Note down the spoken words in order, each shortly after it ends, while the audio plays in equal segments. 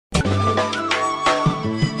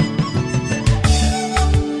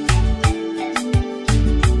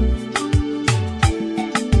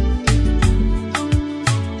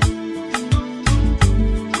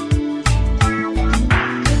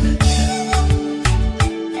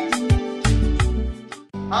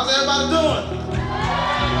How's everybody doing?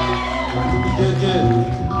 Good, good.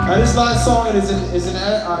 This last song is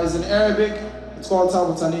in Arabic. It's called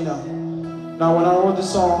Taboo Ta Nina. Now, when I wrote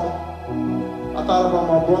this song, I thought about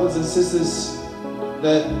my brothers and sisters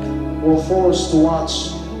that were forced to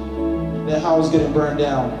watch their house getting burned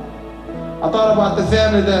down. I thought about the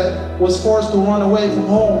family that was forced to run away from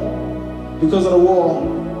home because of the war.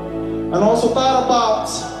 And also thought about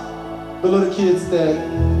the little kids that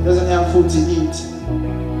doesn't have food to eat.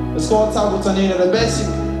 It's called Taboo Ta Nina. The basic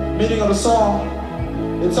meaning of the song,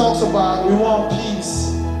 it talks about we want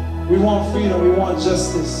peace, we want freedom, we want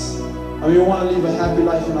justice, and we want to live a happy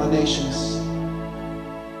life in our nations.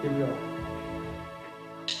 Here we go.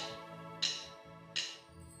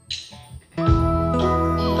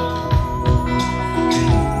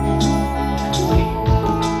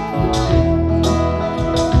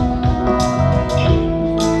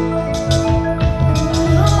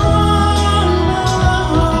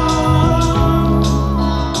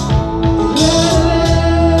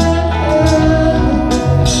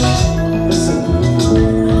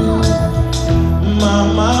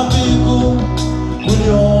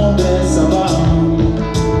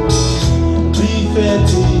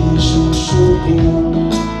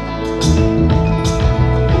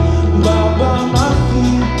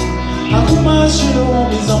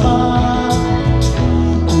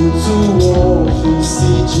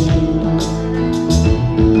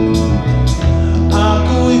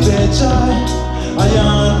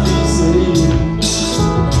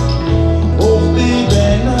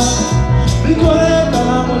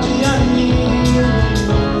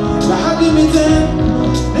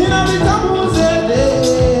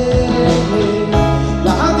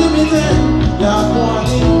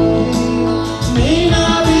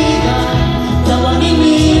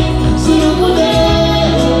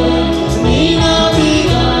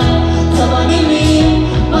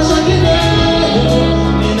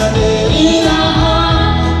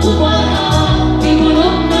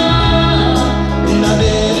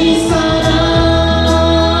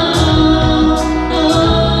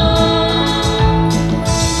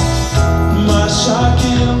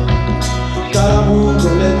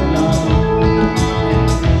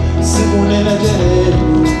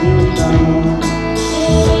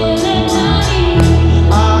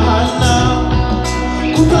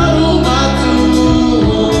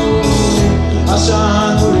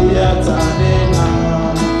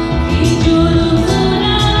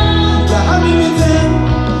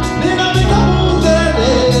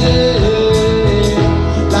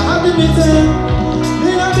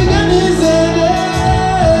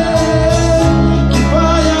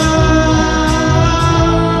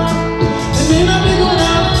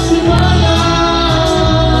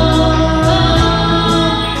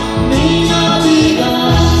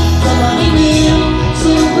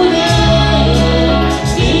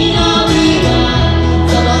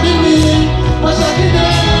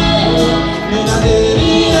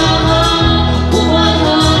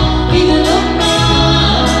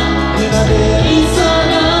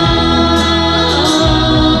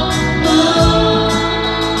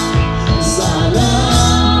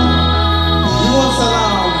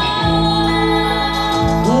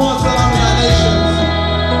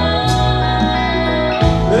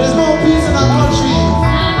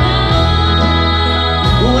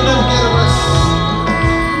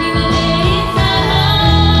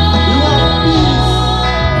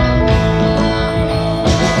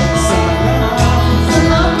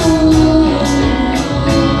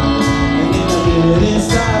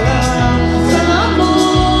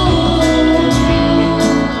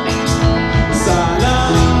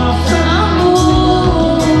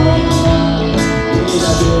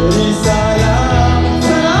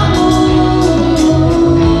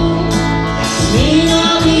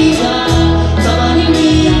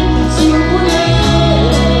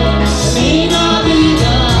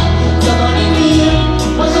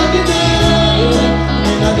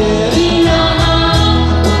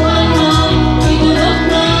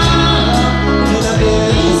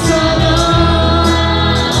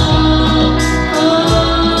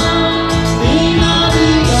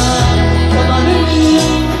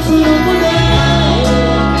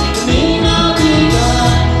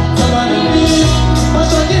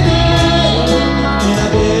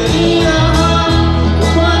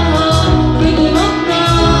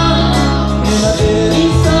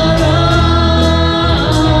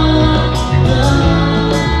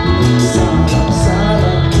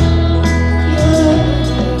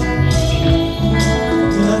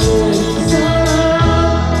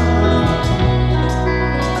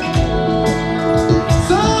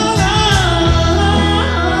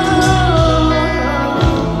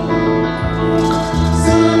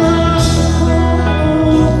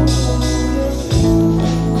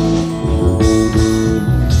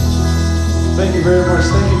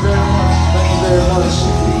 very much.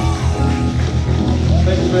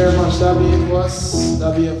 Thank you very much. That'll be it for us.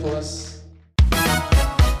 That'll be it for us.